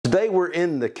Today we're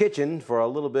in the kitchen for a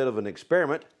little bit of an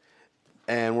experiment,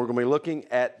 and we're going to be looking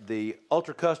at the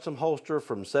Ultra Custom holster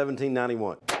from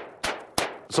 1791.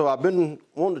 So I've been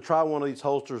wanting to try one of these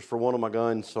holsters for one of my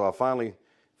guns, so I finally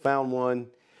found one,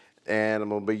 and I'm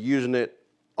going to be using it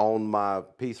on my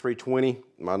P320,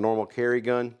 my normal carry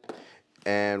gun,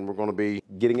 and we're going to be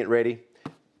getting it ready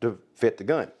to fit the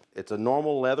gun. It's a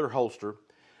normal leather holster,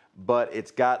 but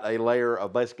it's got a layer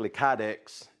of basically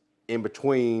Kydex in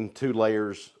between two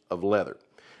layers of leather.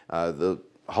 The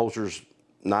holster's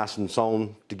nice and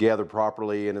sewn together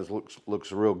properly, and it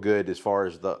looks real good as far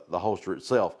as the holster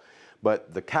itself.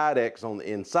 But the Kydex on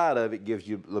the inside of it gives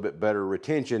you a little bit better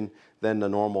retention than the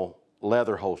normal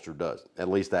leather holster does. At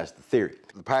least that's the theory.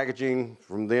 The packaging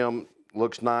from them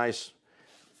looks nice.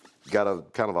 Got a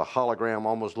kind of a hologram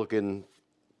almost looking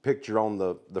picture on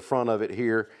the front of it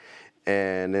here,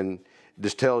 and then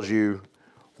just tells you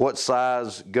what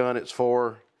size gun it's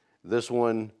for. This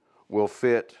one will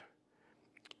fit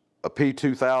a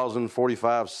P2000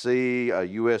 45C, a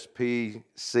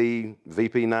USP-C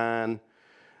VP9,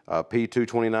 a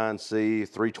P229C,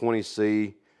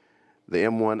 320C, the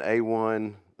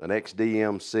M1A1, an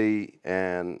XDMC,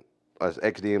 and an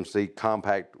XDMC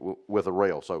compact with a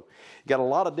rail. So you got a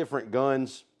lot of different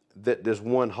guns that this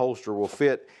one holster will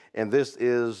fit, and this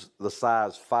is the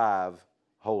size 5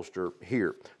 holster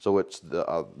here. So it's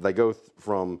they go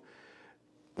from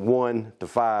 1 to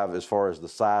 5 as far as the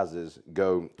sizes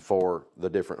go for the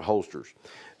different holsters.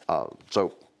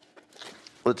 So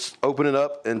let's open it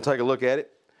up and take a look at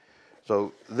it.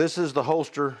 So this is the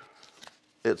holster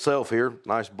itself here,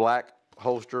 nice black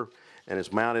holster, and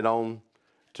it's mounted on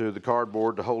to the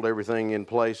cardboard to hold everything in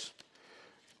place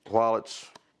while it's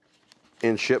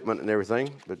in shipment and everything.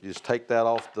 But just take that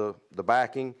off the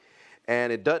backing,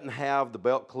 and it doesn't have the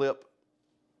belt clip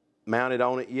mounted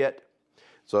on it yet.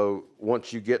 So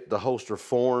once you get the holster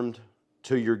formed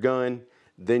to your gun,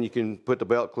 then you can put the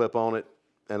belt clip on it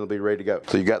and it'll be ready to go.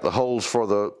 So you got the holes for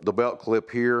the belt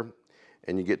clip here,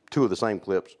 and you get 2 of the same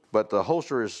clips. But the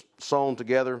holster is sewn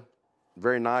together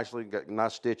very nicely, got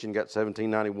nice stitching, got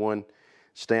 1791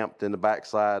 stamped in the back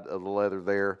side of the leather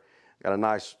there. Got a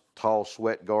nice tall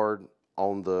sweat guard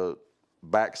on the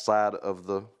back side of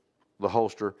the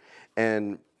holster.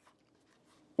 And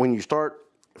when you start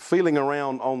feeling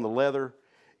around on the leather,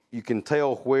 you can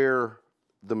tell where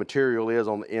the material is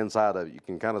on the inside of it. You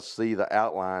can kind of see the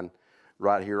outline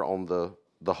right here on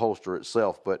the holster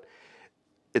itself. But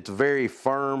it's a very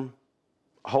firm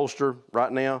holster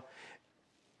right now,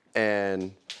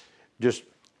 and just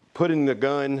putting the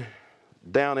gun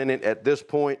down in it at this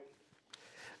point,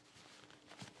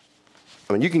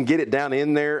 I mean, you can get it down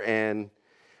in there, and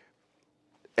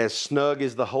as snug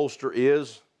as the holster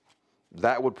is,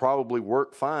 that would probably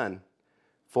work fine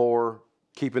for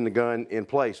keeping the gun in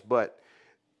place. But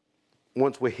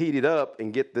once we heat it up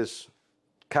and get this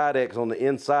Kydex on the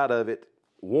inside of it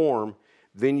warm,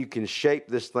 then you can shape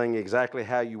this thing exactly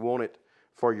how you want it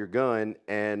for your gun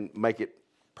and make it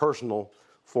personal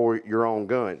for your own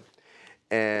gun.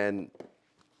 And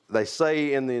they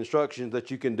say in the instructions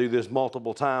that you can do this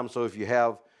multiple times. So if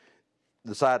you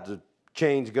decide to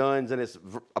change guns and it's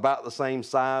about the same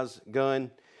size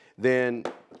gun, then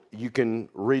you can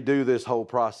redo this whole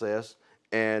process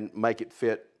and make it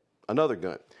fit another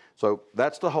gun. So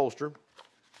that's the holster.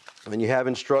 And then you have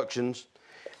instructions,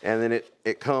 and then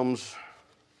it comes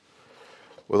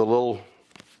with a little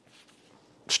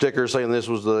sticker saying this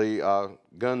was the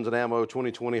Guns and Ammo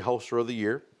 2020 Holster of the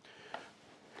Year.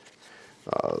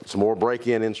 Some more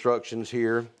break-in instructions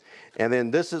here. And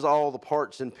then this is all the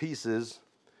parts and pieces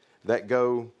that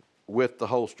go with the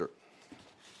holster.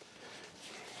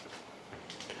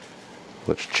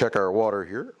 Let's check our water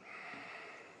here.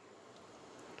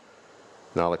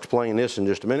 Now I'll explain this in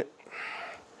just a minute.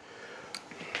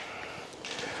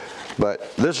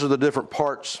 But this is the different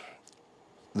parts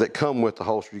that come with the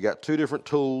holster. You got 2 different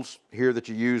tools here that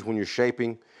you use when you're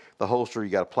shaping the holster. You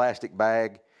got a plastic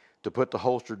bag to put the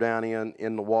holster down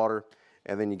in the water,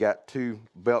 and then you got 2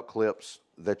 belt clips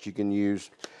that you can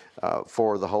use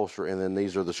for the holster, and then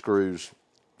these are the screws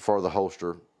for the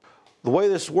holster. The way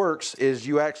this works is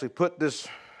you actually put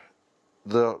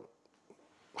the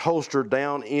holster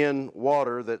down in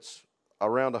water that's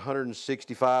around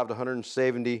 165 to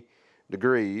 170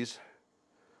 degrees.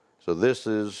 So this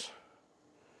is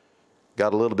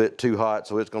got a little bit too hot,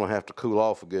 so it's going to have to cool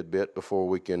off a good bit before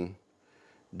we can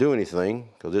do anything,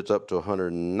 because it's up to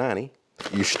 190.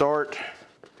 You start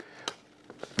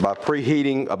by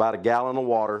preheating about a gallon of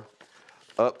water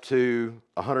up to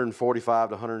 145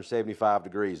 to 175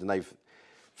 degrees, and they've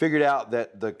figured out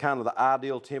that the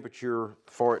ideal temperature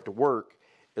for it to work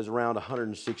is around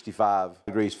 165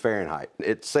 degrees Fahrenheit.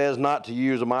 It says not to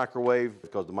use a microwave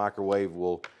because the microwave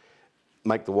will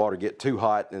make the water get too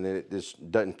hot, and then it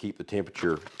just doesn't keep the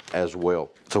temperature as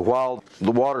well. So while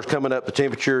the water's coming up to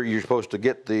temperature, you're supposed to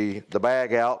get the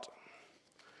bag out,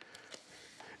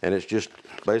 and it's just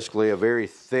basically a very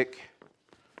thick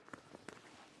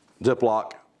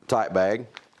Ziploc type bag.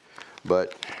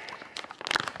 But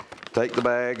take the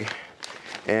bag,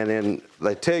 and then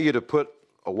they tell you to put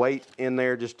a weight in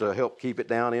there just to help keep it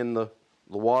down in the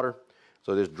water.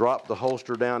 So just drop the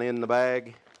holster down in the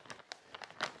bag,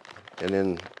 and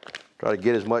then try to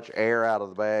get as much air out of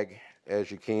the bag as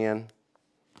you can.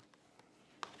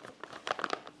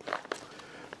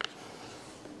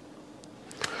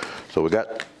 So we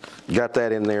got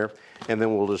that in there, and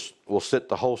then we'll sit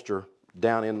the holster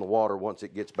down in the water once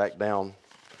it gets back down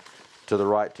to the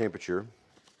right temperature.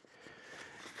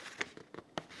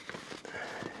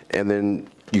 And then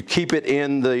you keep it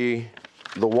in the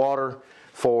water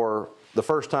for the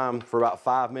first time for about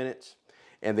 5 minutes,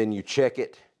 and then you check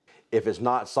it. If it's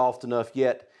not soft enough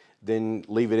yet, then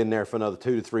leave it in there for another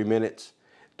 2 to 3 minutes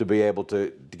to be able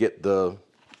to get the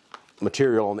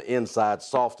material on the inside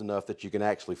soft enough that you can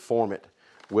actually form it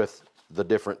with the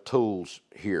different tools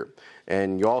here.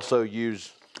 And you also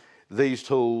use these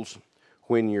tools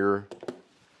when you're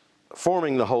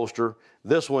forming the holster.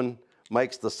 This one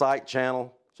makes the sight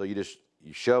channel, so you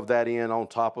shove that in on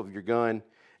top of your gun,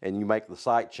 and you make the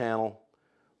sight channel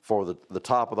for the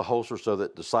top of the holster so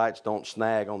that the sights don't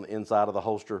snag on the inside of the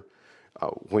holster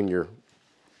when you're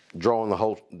drawing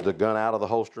the gun out of the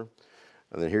holster.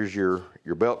 And then here's your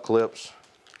belt clips,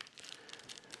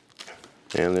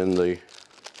 and then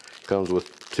comes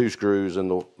with 2 screws and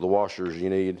the washers you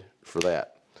need for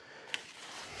that.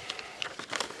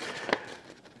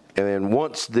 And then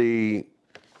once the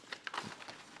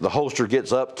holster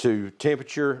gets up to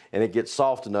temperature and it gets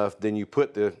soft enough, then you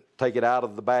take it out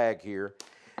of the bag here,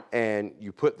 and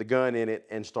you put the gun in it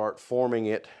and start forming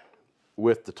it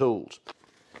with the tools.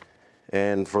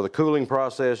 And for the cooling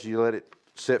process, you let it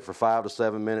sit for 5 to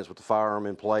 7 minutes with the firearm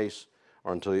in place,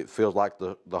 or until it feels like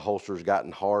the holster's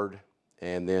gotten hard,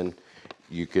 and then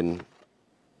you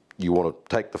want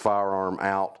to take the firearm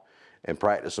out and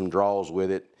practice some draws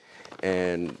with it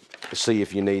and see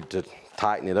if you need to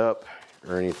tighten it up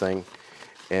or anything.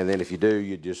 And then if you do,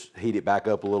 you just heat it back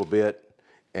up a little bit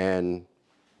and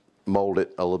mold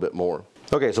it a little bit more.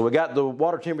 Okay, so we got the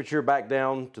water temperature back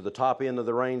down to the top end of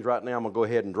the range right now. I'm gonna go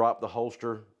ahead and drop the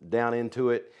holster down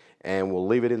into it, and we'll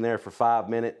leave it in there for 5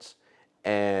 minutes,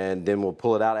 and then we'll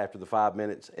pull it out after the 5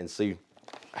 minutes and see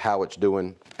how it's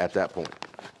doing at that point.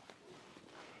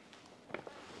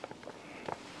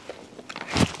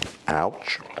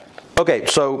 Ouch. Okay,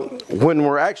 so when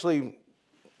we're actually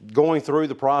going through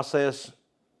the process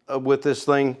with this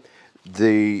thing,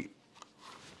 the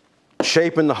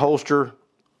shaping the holster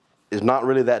is not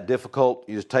really that difficult.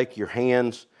 You just take your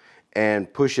hands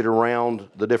and push it around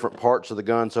the different parts of the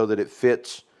gun so that it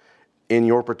fits in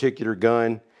your particular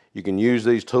gun. You can use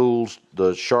these tools,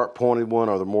 the sharp pointed one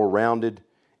or the more rounded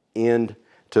end,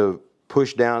 to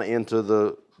push down into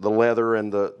the leather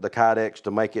and the Kydex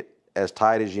to make it as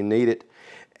tight as you need it.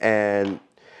 And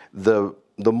the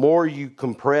more you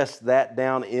compress that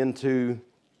down into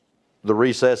the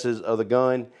recesses of the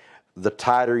gun, the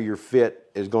tighter your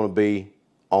fit is going to be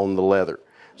on the leather.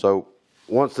 So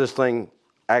once this thing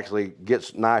actually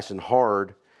gets nice and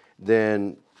hard,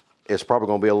 then it's probably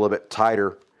going to be a little bit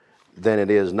tighter than it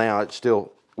is now. It's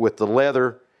still, with the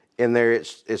leather in there,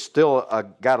 it's still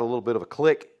got a little bit of a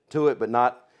click to it, but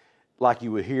not like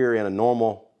you would hear in a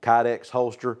normal Kydex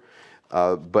holster.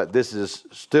 But this is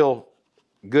still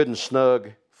good and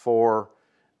snug for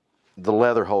the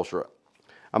leather holster.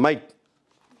 I may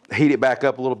heat it back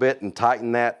up a little bit and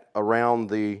tighten that around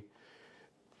the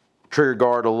trigger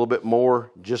guard a little bit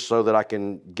more, just so that I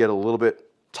can get a little bit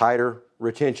tighter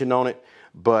retention on it.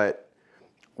 But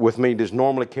with me just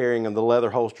normally carrying the leather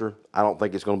holster, I don't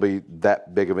think it's going to be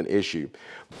that big of an issue.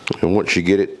 And once you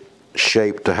get it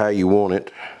shaped to how you want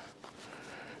it,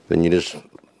 then you just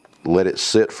let it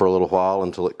sit for a little while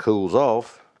until it cools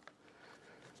off,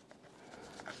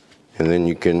 and then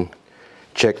you can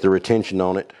check the retention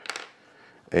on it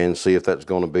and see if that's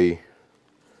going to be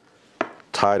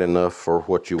tight enough for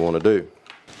what you want to do.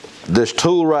 This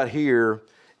tool right here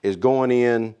is going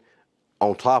in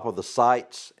on top of the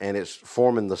sights, and it's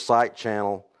forming the sight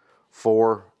channel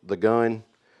for the gun,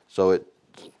 so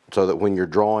that when you're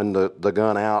drawing the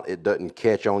gun out, it doesn't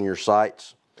catch on your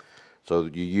sights. So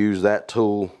you use that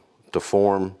tool to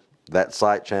form that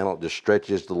sight channel. It just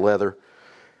stretches the leather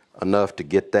enough to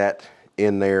get that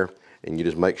in there, and you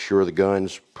just make sure the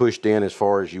gun's pushed in as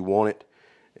far as you want it,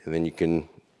 and then you can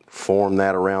form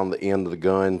that around the end of the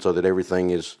gun so that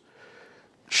everything is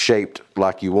shaped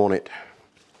like you want it.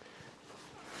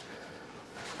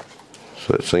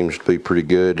 So it seems to be pretty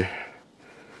good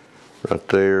right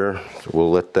there. So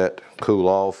we'll let that cool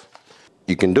off.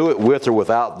 You can do it with or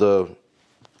without the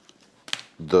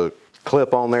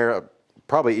clip on there.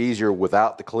 Probably easier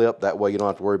without the clip, that way you don't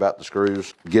have to worry about the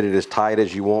screws. Get it as tight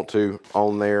as you want to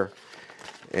on there,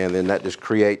 and then that just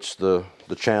creates the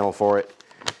channel for it.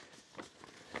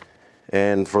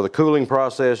 And for the cooling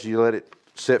process, you let it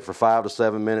sit for 5 to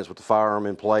 7 minutes with the firearm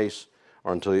in place,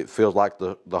 or until it feels like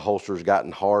the holster's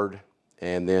gotten hard,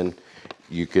 and then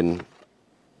you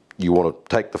want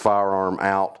to take the firearm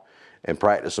out and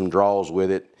practice some draws with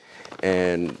it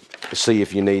and see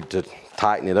if you need to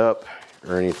tighten it up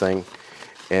or anything.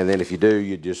 And then if you do,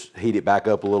 you just heat it back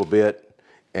up a little bit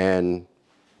and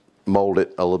mold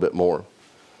it a little bit more.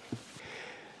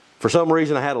 For some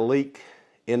reason, I had a leak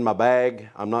in my bag.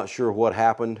 I'm not sure what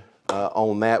happened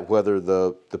on that, whether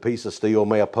the piece of steel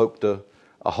may have poked a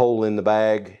hole in the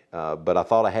bag, but I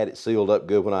thought I had it sealed up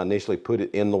good when I initially put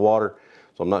it in the water,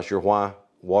 so I'm not sure why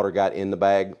water got in the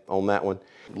bag on that one.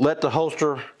 Let the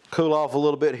holster cool off a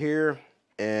little bit here,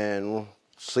 and we'll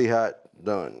see how it's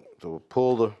done. So we'll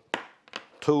pull the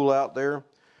tool out there,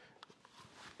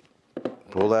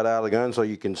 pull that out of the gun so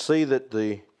you can see that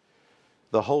the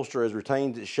holster has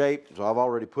retained its shape. So I've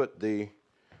already put the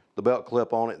belt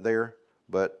clip on it there,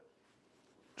 but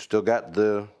still got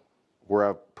where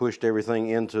I pushed everything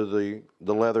into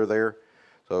the leather there.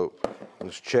 So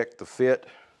let's check the fit.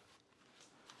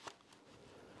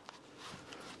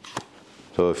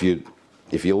 So if you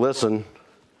listen,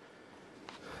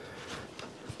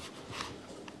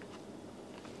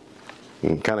 you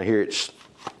can kind of hear it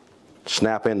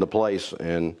snap into place,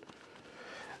 and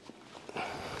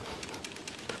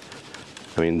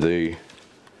I mean the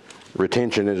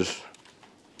retention is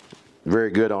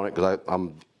very good on it, because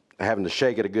I'm having to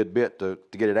shake it a good bit to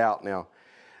get it out. Now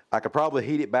I could probably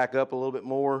heat it back up a little bit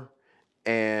more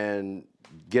and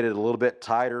get it a little bit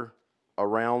tighter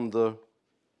around the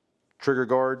trigger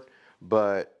guard,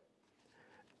 but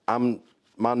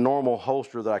my normal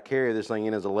holster that I carry this thing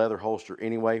in is a leather holster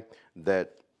anyway,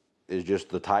 that is just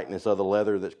the tightness of the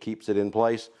leather that keeps it in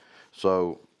place.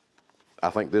 So I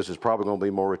think this is probably going to be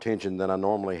more retention than I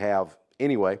normally have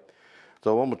anyway.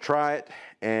 So I'm going to try it,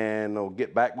 and I'll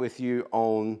get back with you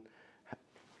on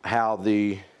how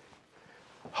the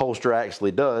holster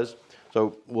actually does.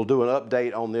 So we'll do an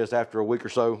update on this after a week or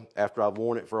so, after I've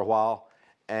worn it for a while,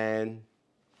 and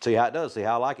see how it does, see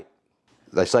how I like it.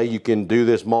 They say you can do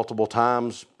this multiple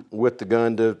times with the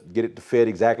gun to get it to fit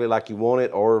exactly like you want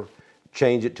it, or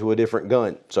change it to a different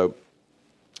gun. So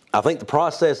I think the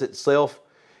process itself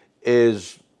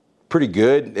is pretty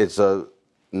good. It's a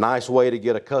nice way to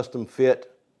get a custom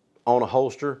fit on a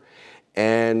holster,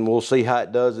 and we'll see how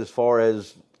it does as far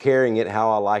as carrying it,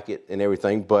 how I like it and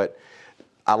everything. But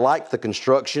I like the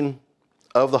construction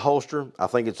of the holster. I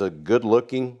think it's a good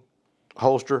looking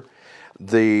holster.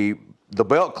 The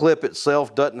belt clip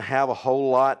itself doesn't have a whole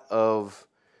lot of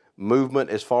movement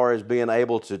as far as being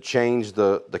able to change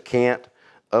the cant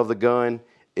of the gun.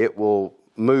 It will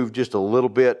move just a little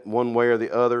bit one way or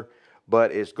the other,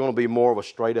 but it's going to be more of a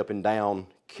straight up and down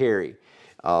carry.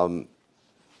 I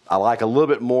like a little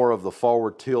bit more of the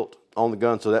forward tilt on the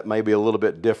gun, so that may be a little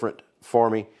bit different for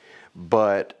me,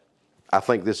 but I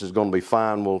think this is going to be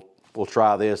fine. We'll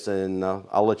try this, and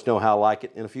I'll let you know how I like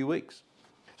it in a few weeks.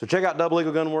 So check out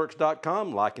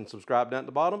doubleeaglegunworks.com, like and subscribe down at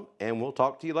the bottom, and we'll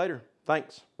talk to you later.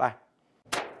 Thanks. Bye.